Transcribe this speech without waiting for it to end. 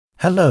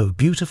Hello,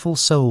 beautiful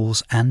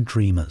souls and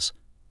dreamers.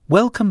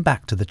 Welcome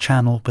back to the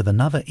channel with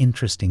another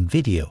interesting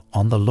video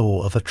on the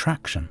law of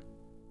attraction.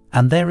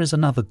 And there is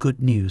another good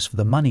news for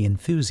the money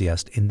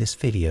enthusiast in this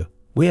video.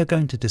 We are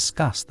going to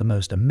discuss the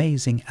most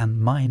amazing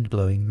and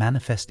mind-blowing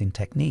manifesting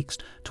techniques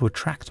to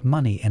attract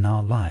money in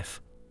our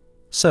life.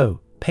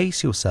 So,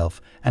 pace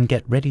yourself and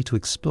get ready to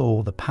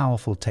explore the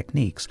powerful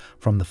techniques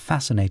from the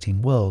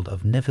fascinating world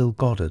of Neville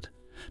Goddard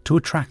to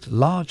attract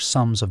large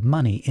sums of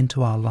money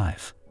into our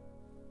life.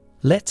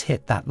 Let's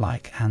hit that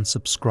like and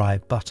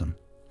subscribe button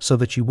so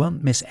that you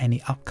won't miss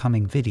any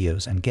upcoming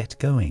videos and get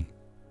going.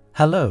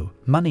 Hello,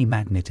 money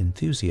magnet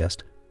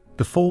enthusiast.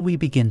 Before we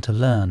begin to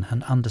learn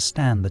and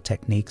understand the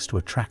techniques to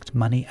attract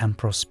money and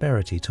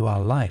prosperity to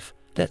our life,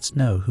 let's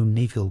know who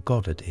Neville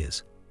Goddard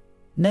is.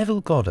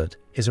 Neville Goddard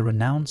is a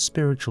renowned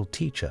spiritual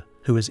teacher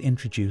who has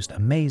introduced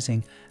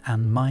amazing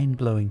and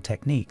mind-blowing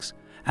techniques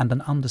and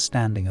an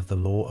understanding of the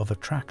law of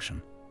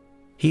attraction.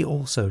 He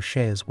also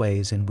shares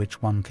ways in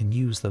which one can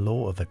use the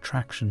law of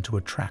attraction to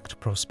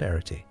attract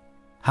prosperity,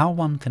 how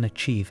one can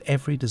achieve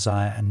every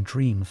desire and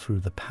dream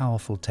through the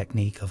powerful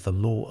technique of the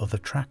law of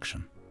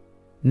attraction.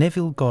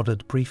 Neville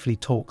Goddard briefly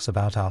talks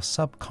about our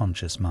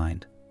subconscious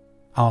mind.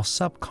 Our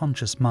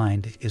subconscious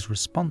mind is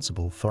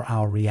responsible for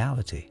our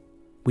reality.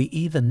 We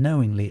either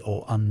knowingly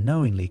or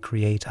unknowingly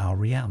create our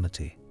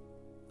reality.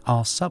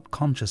 Our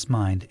subconscious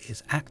mind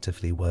is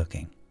actively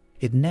working.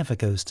 It never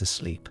goes to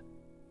sleep.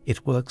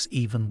 It works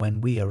even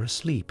when we are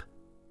asleep,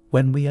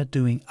 when we are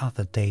doing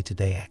other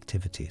day-to-day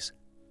activities.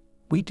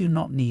 We do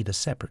not need a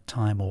separate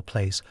time or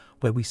place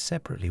where we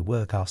separately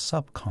work our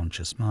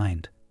subconscious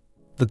mind.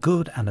 The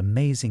good and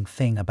amazing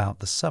thing about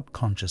the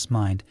subconscious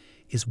mind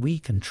is we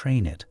can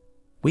train it.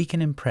 We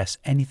can impress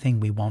anything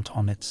we want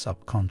on it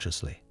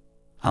subconsciously.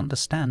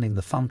 Understanding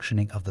the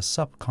functioning of the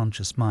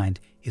subconscious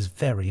mind is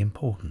very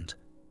important.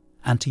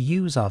 And to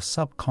use our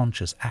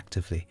subconscious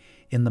actively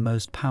in the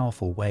most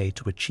powerful way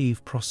to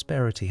achieve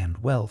prosperity and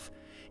wealth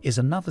is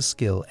another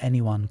skill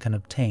anyone can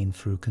obtain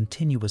through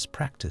continuous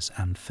practice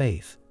and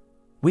faith.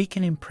 We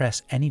can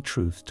impress any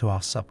truth to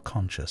our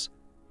subconscious.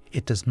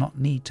 It does not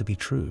need to be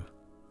true.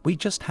 We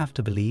just have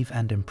to believe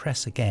and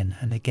impress again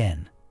and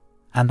again.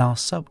 And our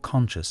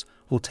subconscious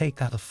will take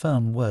that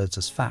affirmed words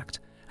as fact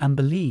and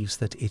believes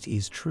that it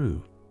is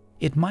true.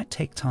 It might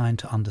take time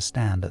to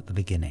understand at the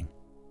beginning.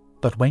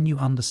 But when you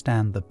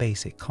understand the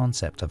basic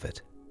concept of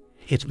it,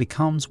 it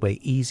becomes way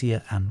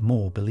easier and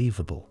more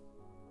believable.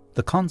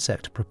 The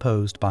concept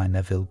proposed by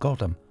Neville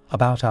Goddard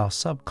about our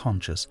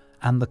subconscious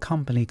and the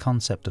company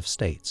concept of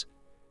states.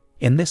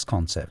 In this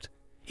concept,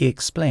 he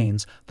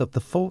explains that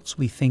the thoughts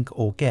we think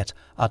or get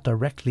are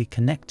directly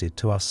connected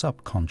to our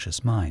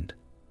subconscious mind.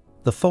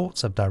 The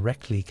thoughts are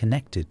directly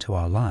connected to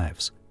our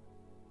lives.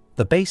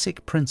 The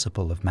basic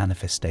principle of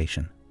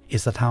manifestation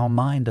is that our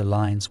mind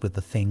aligns with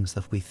the things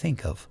that we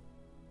think of,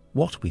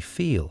 what we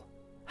feel,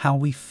 how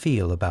we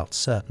feel about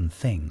certain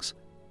things.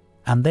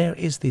 And there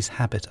is this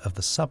habit of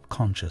the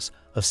subconscious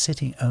of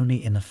sitting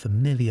only in a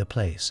familiar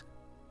place.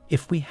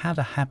 If we had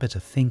a habit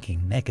of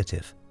thinking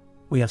negative,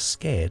 we are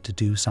scared to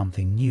do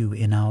something new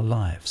in our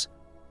lives.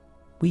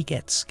 We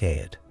get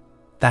scared.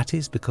 That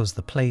is because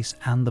the place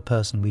and the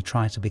person we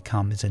try to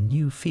become is a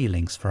new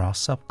feelings for our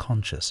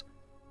subconscious.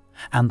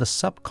 And the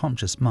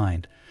subconscious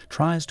mind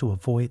tries to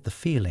avoid the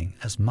feeling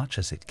as much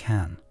as it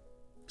can.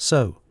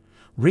 So,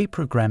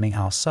 reprogramming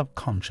our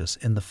subconscious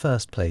in the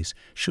first place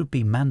should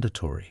be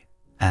mandatory.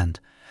 And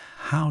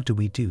how do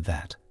we do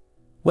that?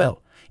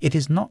 Well, it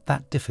is not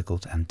that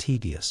difficult and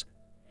tedious.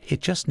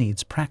 It just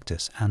needs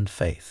practice and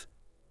faith.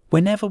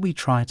 Whenever we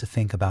try to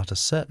think about a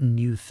certain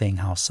new thing,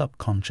 our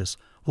subconscious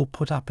will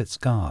put up its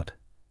guard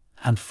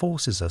and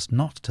forces us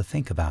not to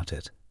think about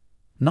it,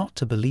 not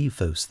to believe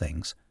those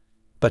things.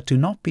 But do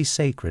not be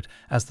sacred,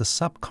 as the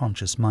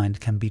subconscious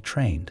mind can be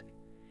trained.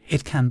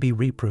 It can be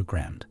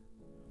reprogrammed.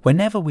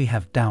 Whenever we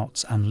have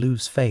doubts and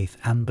lose faith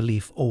and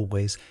belief,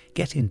 always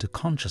get into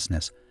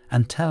consciousness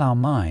and tell our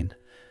mind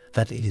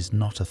that it is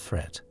not a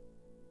threat.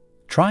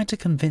 Try to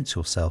convince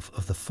yourself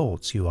of the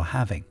thoughts you are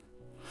having.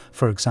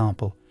 For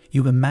example,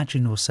 you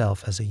imagine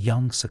yourself as a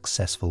young,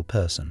 successful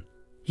person.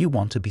 You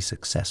want to be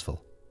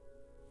successful.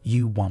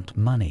 You want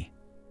money.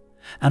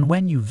 And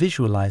when you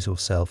visualize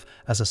yourself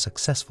as a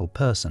successful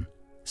person,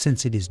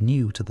 since it is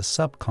new to the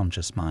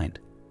subconscious mind,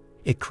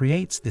 it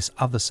creates this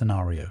other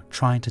scenario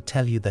trying to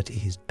tell you that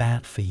it is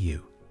bad for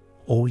you,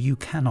 or you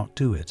cannot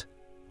do it.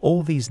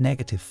 All these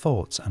negative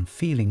thoughts and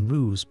feeling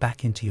ruse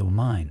back into your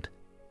mind.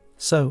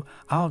 So,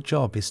 our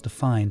job is to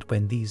find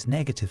when these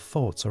negative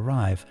thoughts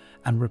arrive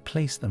and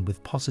replace them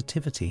with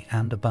positivity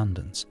and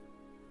abundance.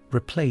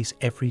 Replace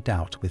every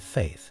doubt with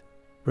faith.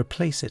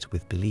 Replace it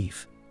with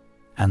belief.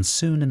 And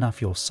soon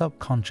enough your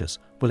subconscious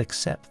will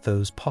accept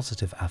those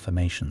positive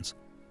affirmations,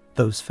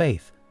 those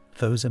faith,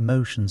 those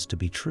emotions to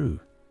be true.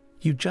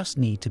 You just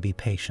need to be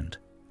patient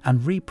and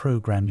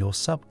reprogram your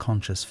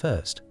subconscious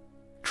first.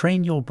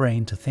 Train your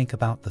brain to think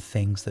about the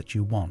things that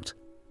you want.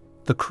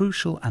 The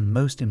crucial and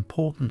most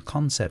important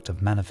concept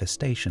of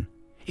manifestation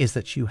is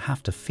that you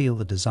have to feel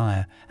the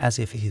desire as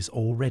if it is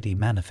already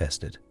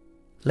manifested.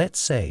 Let's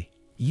say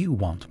You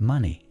want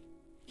money.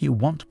 You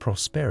want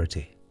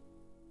prosperity,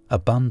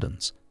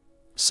 abundance.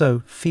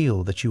 So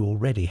feel that you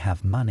already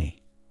have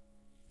money.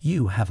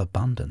 You have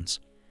abundance.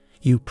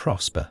 You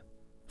prosper.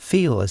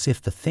 Feel as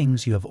if the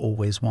things you have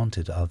always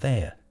wanted are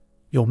there.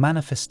 Your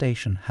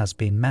manifestation has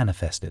been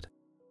manifested.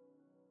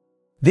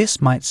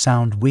 This might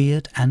sound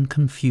weird and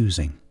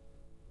confusing,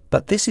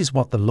 but this is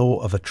what the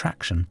law of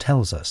attraction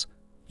tells us.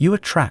 You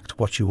attract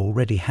what you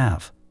already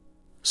have.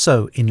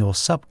 So, in your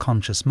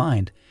subconscious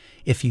mind,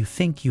 if you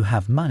think you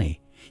have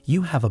money,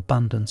 you have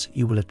abundance,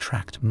 you will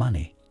attract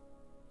money.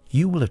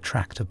 You will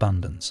attract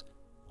abundance.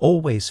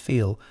 Always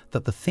feel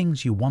that the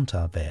things you want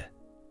are there.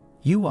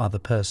 You are the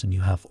person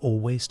you have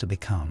always to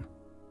become.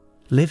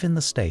 Live in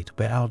the state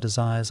where our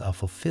desires are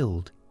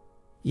fulfilled.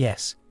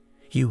 Yes,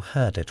 you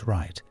heard it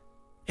right.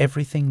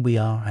 Everything we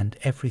are and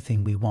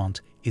everything we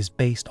want is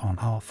based on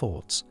our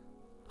thoughts.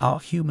 Our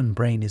human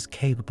brain is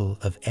capable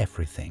of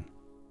everything.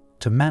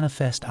 To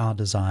manifest our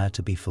desire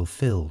to be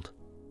fulfilled,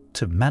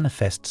 to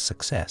manifest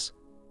success,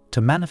 to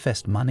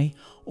manifest money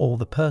or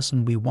the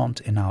person we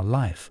want in our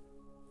life,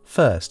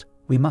 first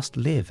we must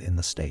live in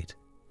the state.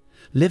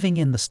 Living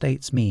in the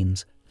states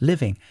means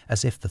living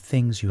as if the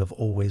things you have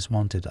always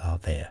wanted are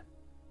there.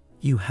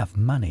 You have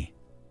money.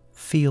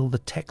 Feel the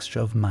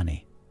texture of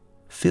money.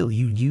 Feel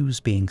you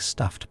use being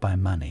stuffed by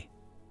money.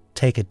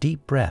 Take a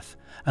deep breath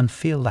and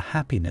feel the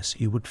happiness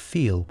you would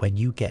feel when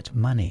you get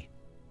money.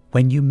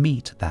 When you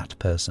meet that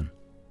person,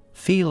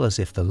 feel as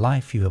if the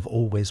life you have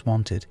always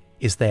wanted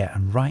is there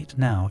and right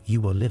now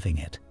you are living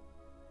it.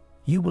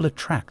 You will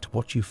attract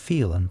what you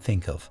feel and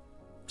think of.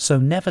 So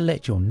never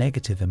let your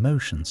negative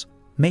emotions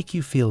make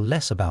you feel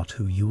less about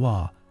who you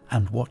are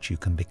and what you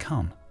can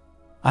become.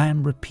 I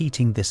am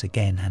repeating this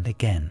again and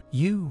again.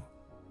 You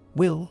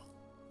will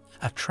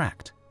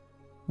attract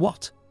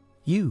what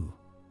you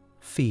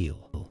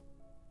feel.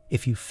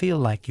 If you feel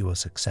like you are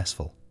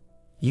successful,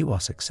 you are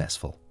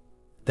successful.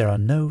 There are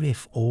no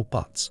if or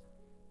buts.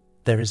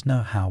 There is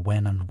no how,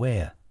 when, and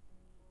where.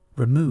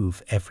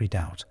 Remove every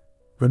doubt.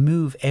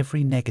 Remove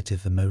every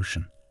negative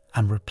emotion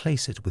and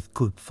replace it with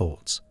good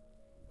thoughts.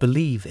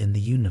 Believe in the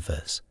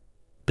universe.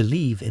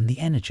 Believe in the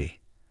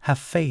energy. Have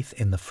faith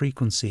in the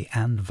frequency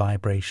and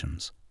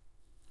vibrations.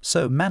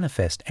 So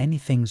manifest any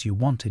things you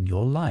want in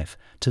your life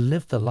to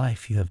live the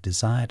life you have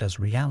desired as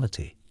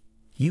reality.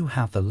 You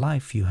have the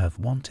life you have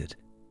wanted.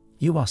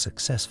 You are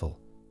successful.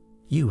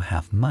 You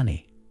have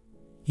money.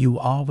 You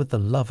are with the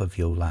love of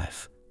your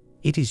life.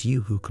 It is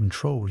you who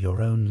control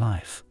your own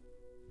life.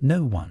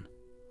 No one,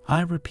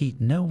 I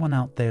repeat, no one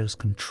out there is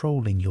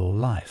controlling your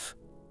life.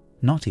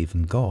 Not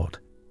even God.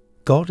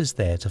 God is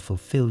there to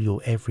fulfill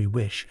your every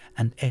wish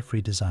and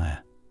every desire.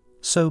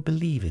 So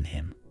believe in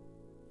Him.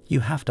 You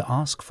have to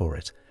ask for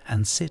it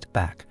and sit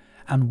back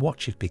and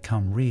watch it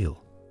become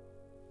real.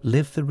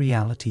 Live the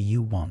reality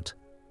you want.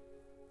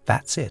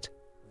 That's it.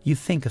 You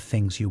think of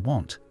things you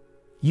want.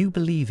 You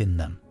believe in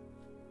them.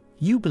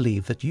 You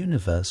believe that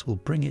universe will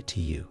bring it to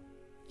you.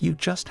 You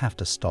just have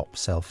to stop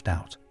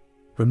self-doubt.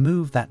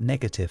 Remove that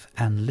negative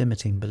and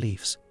limiting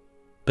beliefs.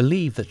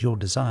 Believe that your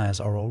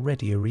desires are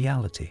already a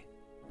reality,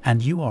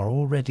 and you are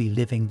already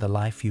living the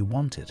life you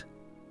wanted,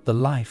 the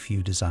life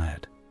you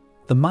desired.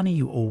 The money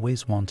you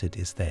always wanted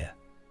is there.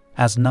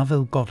 As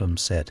Neville Goddard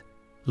said,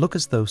 look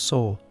as though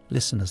saw,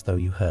 listen as though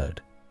you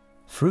heard.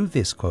 Through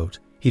this quote,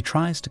 he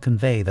tries to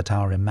convey that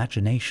our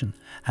imagination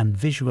and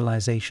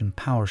visualization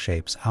power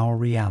shapes our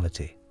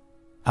reality.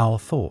 Our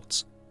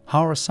thoughts,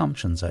 our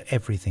assumptions are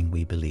everything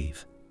we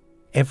believe,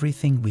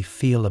 everything we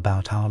feel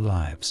about our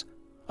lives,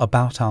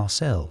 about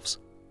ourselves,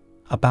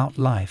 about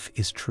life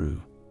is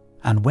true.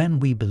 And when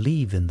we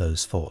believe in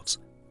those thoughts,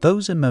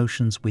 those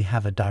emotions, we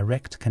have a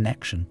direct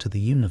connection to the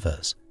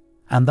universe.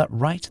 And that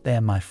right there,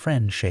 my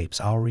friend,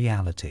 shapes our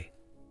reality,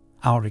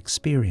 our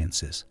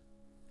experiences.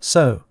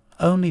 So,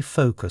 only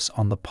focus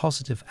on the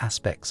positive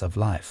aspects of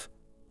life.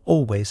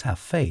 Always have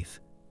faith.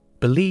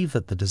 Believe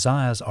that the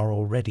desires are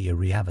already a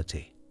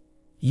reality.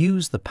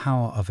 Use the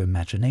power of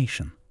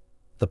imagination,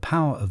 the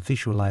power of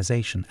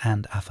visualization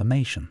and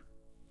affirmation.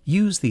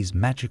 Use these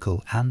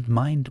magical and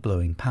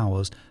mind-blowing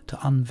powers to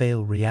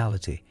unveil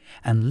reality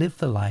and live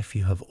the life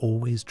you have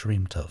always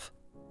dreamed of.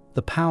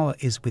 The power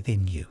is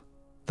within you.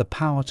 The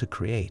power to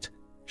create,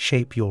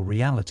 shape your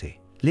reality,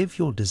 live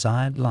your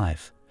desired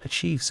life,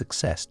 achieve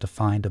success, to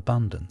find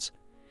abundance.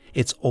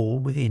 It's all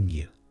within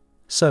you.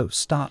 So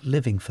start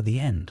living for the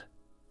end.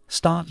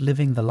 Start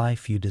living the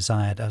life you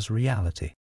desired as reality.